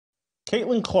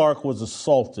Clark was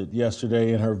assaulted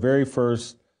yesterday in her very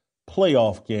first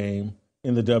playoff game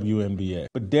in the WNBA.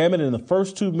 But damn it, in the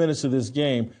first 2 minutes of this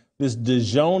game, this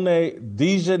Dijonai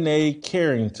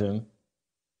Carrington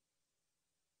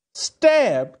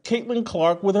stabbed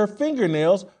Clark with her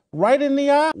fingernails right in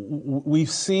the eye. We've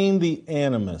seen the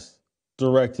animus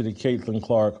directed at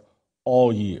Clark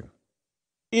all year.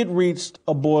 It reached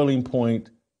a boiling point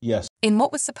yesterday. In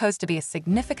what was supposed to be a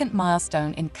significant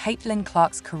milestone in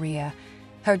Clark's career,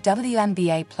 her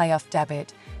WNBA playoff debut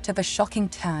took a shocking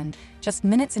turn just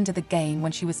minutes into the game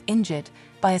when she was injured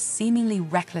by a seemingly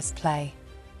reckless play.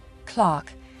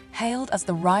 Clark, hailed as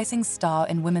the rising star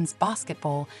in women's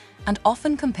basketball and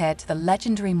often compared to the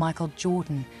legendary Michael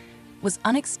Jordan, was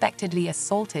unexpectedly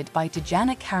assaulted by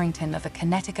Dijonai Carrington of the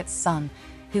Connecticut Sun,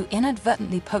 who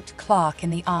inadvertently poked Clark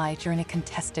in the eye during a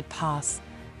contested pass.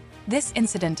 This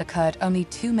incident occurred only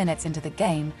 2 minutes into the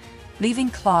game,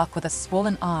 leaving Clark with a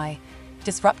swollen eye,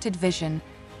 disrupted vision,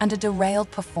 and a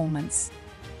derailed performance.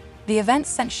 The event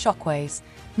sent shockwaves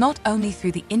not only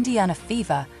through the Indiana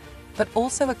Fever, but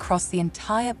also across the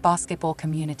entire basketball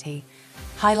community,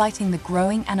 highlighting the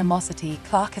growing animosity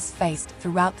Clark has faced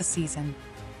throughout the season.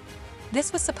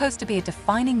 This was supposed to be a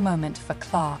defining moment for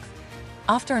Clark.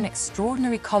 After an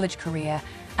extraordinary college career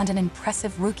and an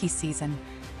impressive rookie season,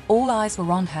 all eyes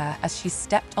were on her as she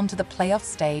stepped onto the playoff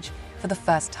stage for the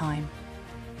first time.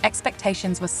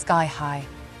 Expectations were sky high.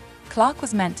 Clark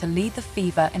was meant to lead the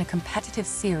Fever in a competitive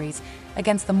series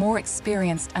against the more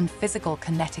experienced and physical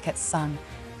Connecticut Sun.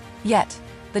 Yet,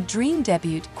 the dream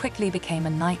debut quickly became a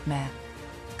nightmare.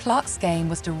 Clark's game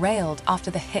was derailed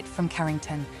after the hit from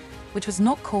Carrington, which was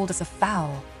not called as a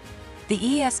foul. The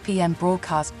ESPN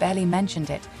broadcast barely mentioned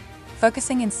it,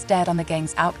 focusing instead on the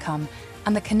game's outcome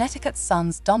and the Connecticut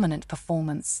Sun's dominant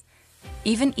performance.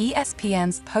 Even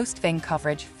ESPN's post-game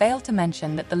coverage failed to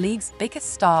mention that the league's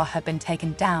biggest star had been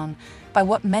taken down by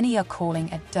what many are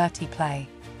calling a dirty play.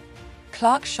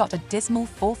 Clark shot a dismal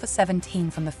 4 for 17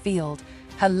 from the field,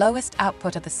 her lowest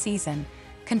output of the season,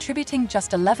 contributing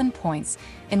just 11 points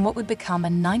in what would become a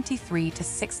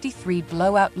 93-63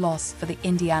 blowout loss for the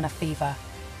Indiana Fever.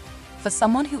 For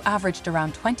someone who averaged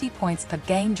around 20 points per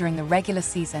game during the regular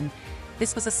season,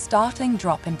 this was a startling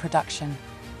drop in production.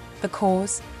 The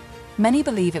cause? Many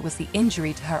believe it was the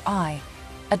injury to her eye,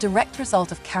 a direct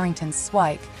result of Carrington's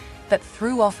swipe that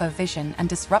threw off her vision and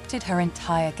disrupted her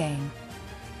entire game.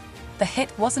 The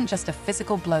hit wasn't just a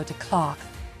physical blow to Clark,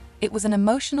 it was an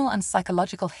emotional and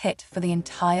psychological hit for the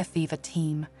entire Fever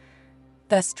team.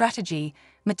 Their strategy,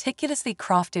 meticulously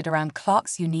crafted around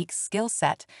Clark's unique skill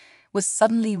set, was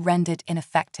suddenly rendered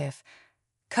ineffective.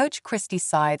 Coach Christy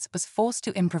Sides was forced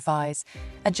to improvise,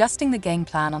 adjusting the game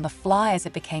plan on the fly as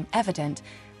it became evident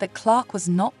that Clark was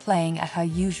not playing at her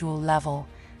usual level.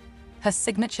 Her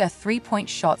signature three-point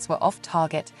shots were off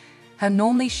target, her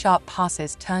normally sharp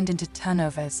passes turned into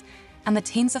turnovers, and the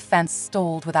team's offense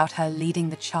stalled without her leading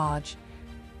the charge.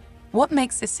 What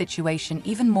makes this situation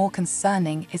even more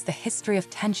concerning is the history of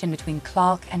tension between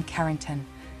Clark and Carrington.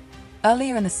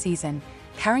 Earlier in the season,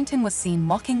 Carrington was seen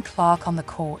mocking Clark on the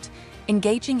court,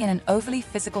 engaging in an overly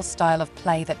physical style of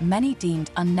play that many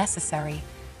deemed unnecessary.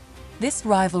 This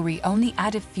rivalry only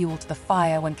added fuel to the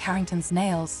fire when Carrington's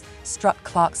nails struck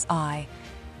Clark's eye,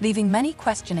 leaving many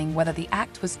questioning whether the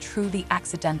act was truly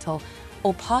accidental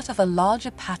or part of a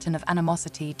larger pattern of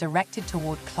animosity directed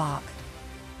toward Clark.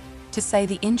 To say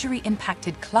the injury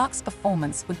impacted Clark's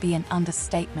performance would be an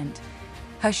understatement.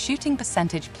 Her shooting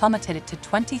percentage plummeted to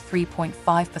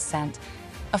 23.5%,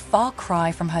 a far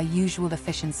cry from her usual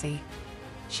efficiency.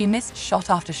 She missed shot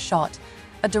after shot,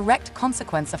 a direct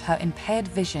consequence of her impaired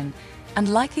vision and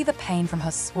likely the pain from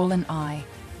her swollen eye.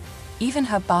 Even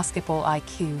her basketball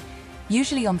IQ,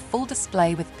 usually on full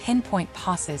display with pinpoint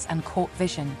passes and court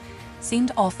vision,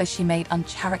 seemed off as she made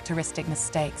uncharacteristic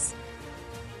mistakes.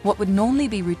 What would normally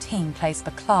be routine plays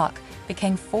for Clark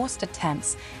became forced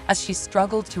attempts as she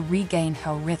struggled to regain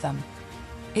her rhythm.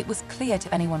 It was clear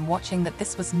to anyone watching that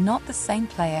this was not the same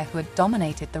player who had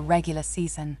dominated the regular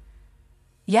season.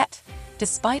 Yet,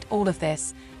 despite all of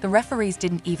this, the referees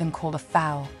didn't even call a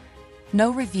foul. No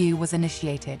review was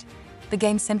initiated. The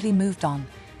game simply moved on,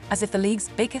 as if the league's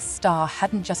biggest star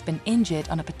hadn't just been injured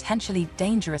on a potentially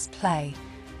dangerous play.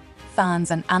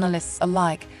 Fans and analysts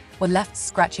alike were left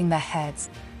scratching their heads,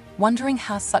 wondering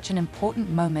how such an important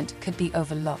moment could be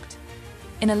overlooked.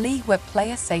 In a league where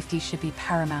player safety should be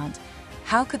paramount,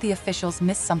 how could the officials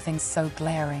miss something so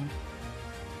glaring?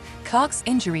 Clark's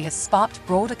injury has sparked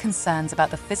broader concerns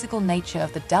about the physical nature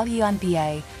of the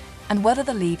WNBA and whether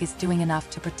the league is doing enough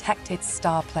to protect its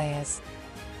star players.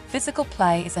 Physical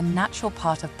play is a natural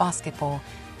part of basketball,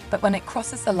 But when it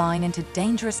crosses the line into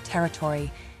dangerous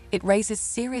territory, it raises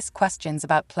serious questions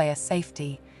about player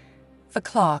safety. For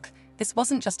Clark, this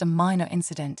wasn't just a minor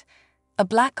incident. A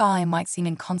black eye might seem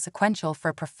inconsequential for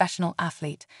a professional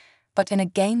athlete, but in a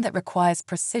game that requires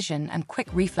precision and quick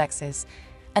reflexes,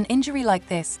 an injury like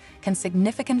this can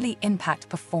significantly impact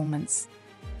performance.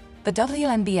 The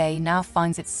WNBA now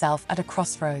finds itself at a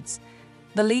crossroads.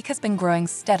 The league has been growing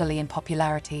steadily in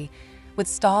popularity, with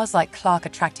stars like Clark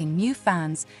attracting new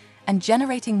fans and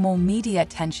generating more media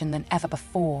attention than ever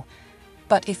before.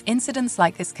 But if incidents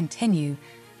like this continue,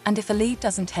 and if the league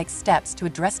doesn't take steps to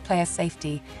address player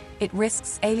safety, it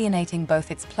risks alienating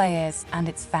both its players and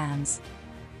its fans.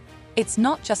 It's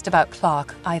not just about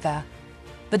Clark either.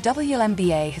 The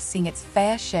WNBA has seen its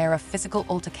fair share of physical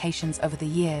altercations over the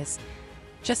years.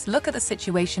 Just look at the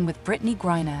situation with Brittany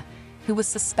Griner, who was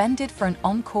suspended for an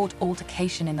on-court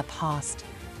altercation in the past.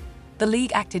 The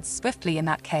league acted swiftly in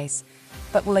that case,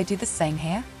 but will they do the same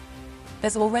here?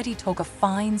 There's already talk of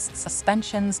fines,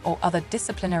 suspensions, or other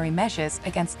disciplinary measures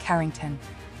against Carrington.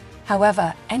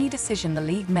 However, any decision the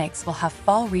league makes will have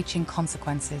far-reaching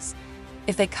consequences.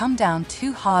 If they come down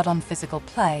too hard on physical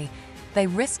play, they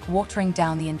risk watering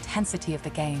down the intensity of the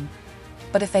game.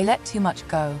 But if they let too much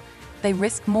go, they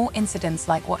risk more incidents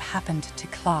like what happened to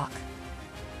Clark.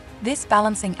 This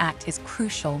balancing act is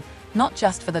crucial, not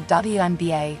just for the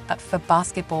WNBA, but for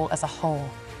basketball as a whole.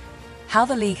 How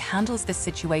the league handles this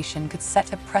situation could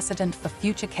set a precedent for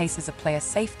future cases of player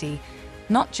safety,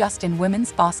 not just in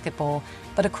women's basketball,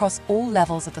 but across all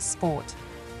levels of the sport.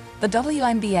 The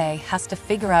WNBA has to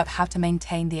figure out how to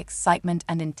maintain the excitement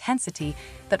and intensity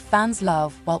that fans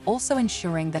love while also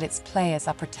ensuring that its players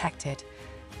are protected.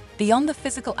 Beyond the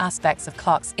physical aspects of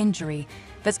Clark's injury,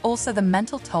 there's also the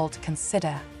mental toll to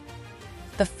consider.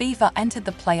 The Fever entered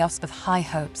the playoffs with high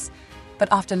hopes,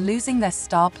 but after losing their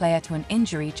star player to an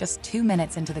injury just 2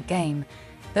 minutes into the game,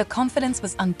 their confidence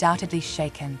was undoubtedly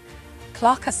shaken.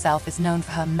 Clark herself is known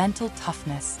for her mental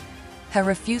toughness, her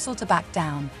refusal to back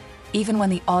down, even when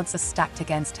the odds are stacked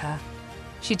against her.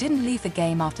 She didn't leave the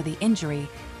game after the injury,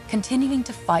 continuing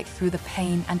to fight through the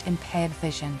pain and impaired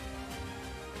vision.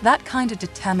 That kind of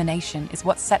determination is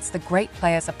what sets the great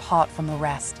players apart from the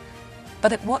rest.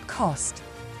 But at what cost?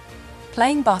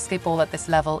 Playing basketball at this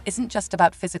level isn't just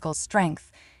about physical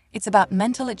strength, it's about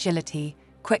mental agility,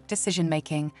 quick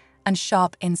decision-making, and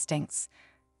sharp instincts.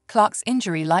 Clark's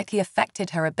injury likely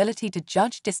affected her ability to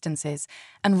judge distances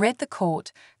and read the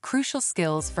court, crucial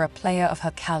skills for a player of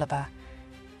her caliber.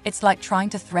 It's like trying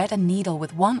to thread a needle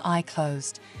with one eye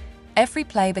closed. Every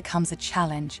play becomes a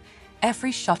challenge,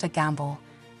 every shot a gamble.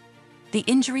 The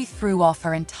injury threw off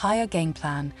her entire game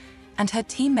plan, and her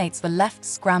teammates were left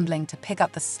scrambling to pick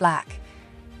up the slack.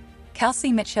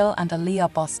 Kelsey Mitchell and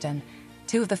Aaliyah Boston,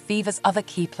 two of the Fever's other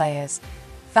key players,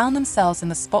 found themselves in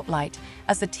the spotlight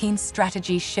as the team's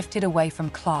strategy shifted away from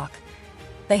Clark.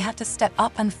 They had to step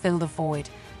up and fill the void,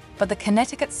 but the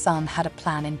Connecticut Sun had a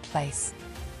plan in place.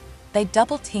 They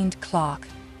double-teamed Clark,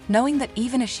 knowing that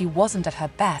even if she wasn't at her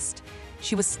best,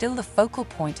 she was still the focal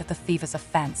point of the Fever's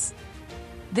offense.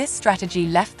 This strategy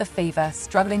left the Fever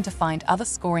struggling to find other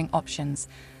scoring options,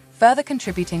 further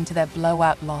contributing to their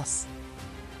blowout loss.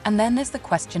 And then there's the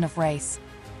question of race.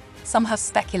 Some have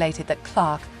speculated that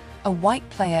Clark, a white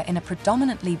player in a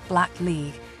predominantly black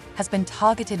league, has been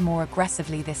targeted more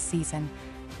aggressively this season,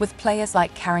 with players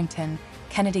like Carrington,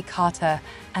 Kennedy Carter,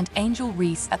 and Angel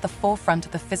Reese at the forefront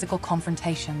of the physical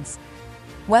confrontations.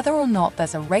 Whether or not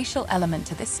there's a racial element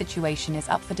to this situation is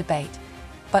up for debate,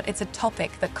 but it's a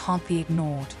topic that can't be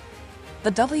ignored.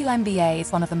 The WNBA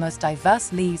is one of the most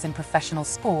diverse leagues in professional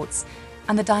sports,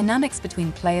 and the dynamics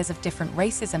between players of different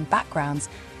races and backgrounds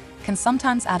can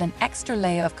sometimes add an extra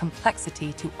layer of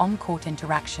complexity to on-court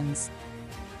interactions.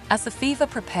 As the Fever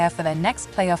prepare for their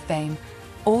next playoff game,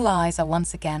 all eyes are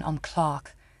once again on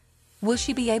Clark. Will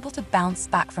she be able to bounce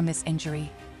back from this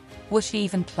injury? Will she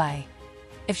even play?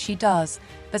 If she does,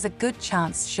 there's a good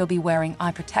chance she'll be wearing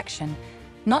eye protection,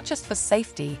 not just for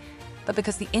safety, but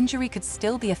because the injury could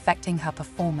still be affecting her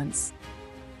performance.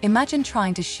 Imagine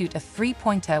trying to shoot a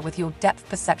three-pointer with your depth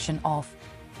perception off.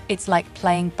 It's like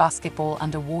playing basketball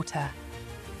underwater.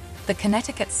 The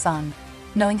Connecticut Sun,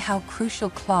 knowing how crucial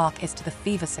Clark is to the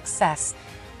Fever's success,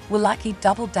 will likely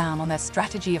double down on their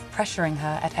strategy of pressuring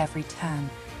her at every turn.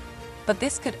 But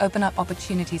this could open up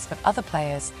opportunities for other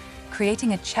players,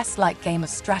 creating a chess-like game of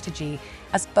strategy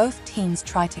as both teams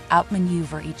try to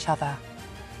outmaneuver each other.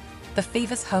 The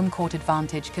Fever's home court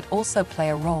advantage could also play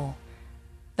a role.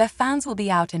 Their fans will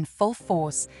be out in full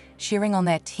force, cheering on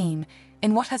their team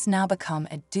in what has now become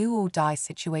a do-or-die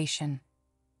situation.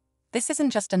 This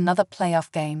isn't just another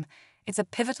playoff game, it's a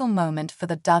pivotal moment for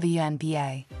the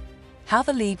WNBA. How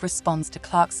the league responds to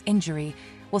Clark's injury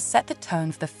will set the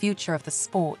tone for the future of the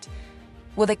sport.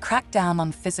 Will they crack down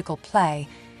on physical play,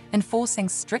 enforcing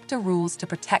stricter rules to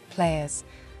protect players?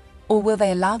 Or will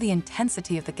they allow the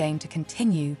intensity of the game to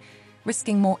continue,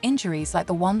 risking more injuries like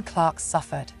the one Clark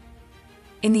suffered?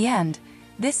 In the end,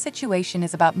 this situation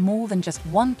is about more than just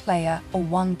one player or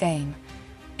one game.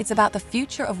 It's about the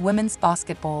future of women's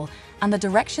basketball and the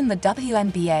direction the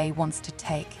WNBA wants to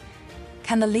take.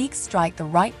 Can the league strike the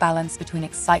right balance between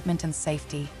excitement and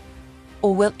safety?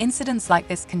 Or will incidents like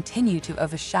this continue to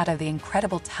overshadow the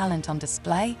incredible talent on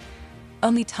display?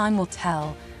 Only time will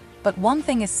tell, but one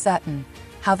thing is certain: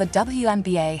 how the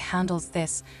WNBA handles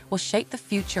this will shape the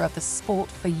future of the sport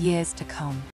for years to come.